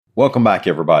Welcome back,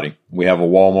 everybody. We have a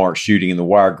Walmart shooting in the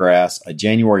Wiregrass, a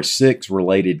January 6th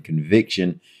related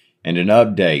conviction, and an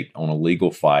update on a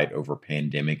legal fight over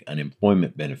pandemic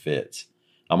unemployment benefits.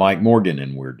 I'm Mike Morgan,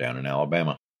 and we're down in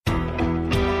Alabama.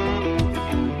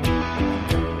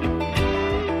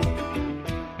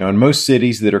 Now, in most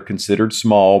cities that are considered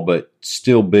small but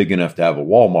still big enough to have a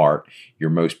Walmart, your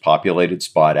most populated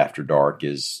spot after dark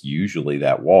is usually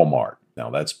that Walmart. Now,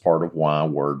 that's part of why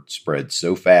word spread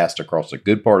so fast across a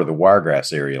good part of the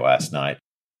Wiregrass area last night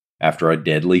after a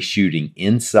deadly shooting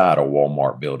inside a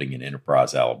Walmart building in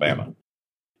Enterprise, Alabama.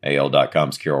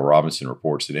 AL.com's Carol Robinson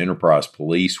reports that Enterprise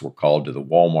police were called to the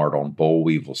Walmart on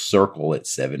Bollweevil Circle at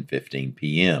 7:15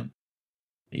 p.m.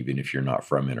 Even if you're not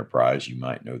from Enterprise, you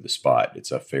might know the spot.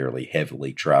 It's a fairly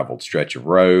heavily traveled stretch of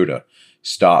road, a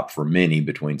stop for many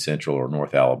between Central or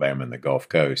North Alabama and the Gulf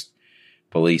Coast.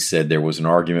 Police said there was an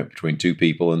argument between two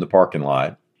people in the parking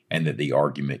lot and that the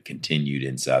argument continued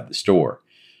inside the store.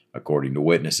 According to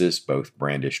witnesses, both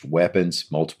brandished weapons,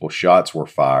 multiple shots were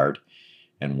fired,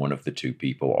 and one of the two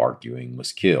people arguing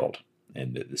was killed,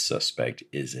 and that the suspect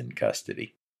is in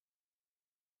custody.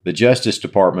 The Justice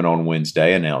Department on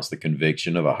Wednesday announced the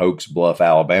conviction of a Hokes Bluff,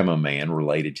 Alabama man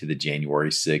related to the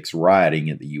January 6th rioting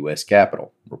at the U.S.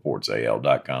 Capitol, reports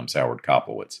AL.com's Howard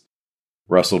Koplowitz.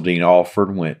 Russell Dean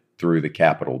Alford went through the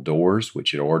Capitol doors,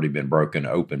 which had already been broken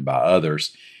open by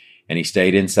others, and he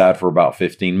stayed inside for about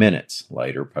 15 minutes,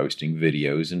 later posting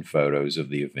videos and photos of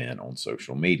the event on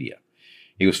social media.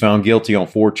 He was found guilty on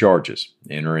 4 charges: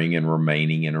 entering and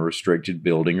remaining in a restricted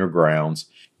building or grounds,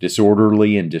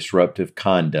 disorderly and disruptive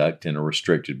conduct in a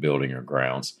restricted building or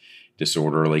grounds,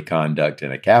 disorderly conduct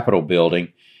in a Capitol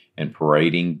building, and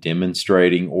parading,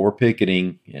 demonstrating, or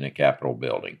picketing in a Capitol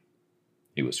building.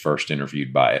 He was first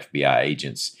interviewed by FBI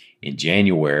agents in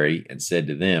January and said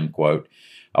to them, quote,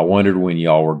 "I wondered when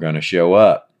y'all were going to show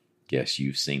up. Guess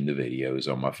you've seen the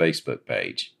videos on my Facebook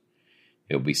page."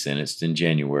 He'll be sentenced in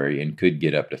January and could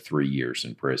get up to 3 years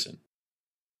in prison.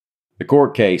 The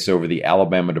court case over the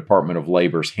Alabama Department of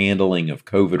Labor's handling of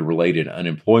COVID-related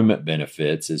unemployment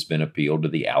benefits has been appealed to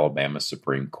the Alabama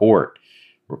Supreme Court,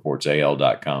 reports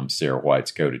AL.com's Sarah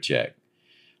Whites-Kodachek.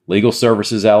 Legal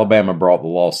Services Alabama brought the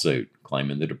lawsuit,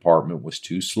 claiming the department was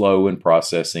too slow in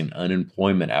processing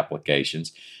unemployment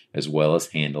applications as well as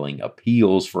handling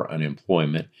appeals for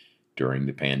unemployment during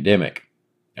the pandemic.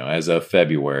 Now, as of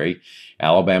February,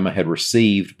 Alabama had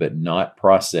received but not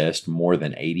processed more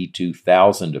than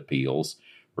 82,000 appeals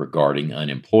regarding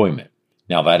unemployment.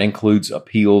 Now, that includes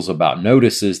appeals about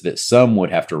notices that some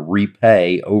would have to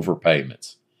repay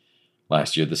overpayments.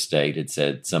 Last year, the state had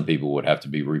said some people would have to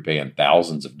be repaying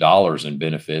thousands of dollars in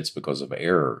benefits because of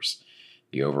errors.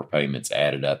 The overpayments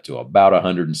added up to about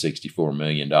 $164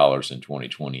 million in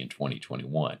 2020 and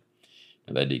 2021.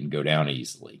 Now, that didn't go down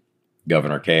easily.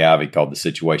 Governor Kay Ivey called the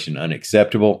situation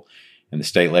unacceptable, and the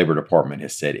state labor department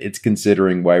has said it's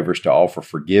considering waivers to offer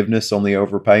forgiveness on the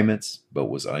overpayments, but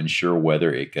was unsure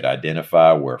whether it could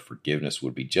identify where forgiveness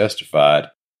would be justified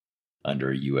under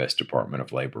a U.S. Department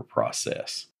of Labor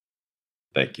process.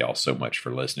 Thank y'all so much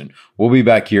for listening. We'll be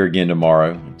back here again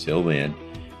tomorrow. Until then,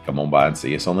 come on by and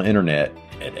see us on the internet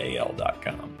at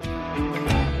al.com.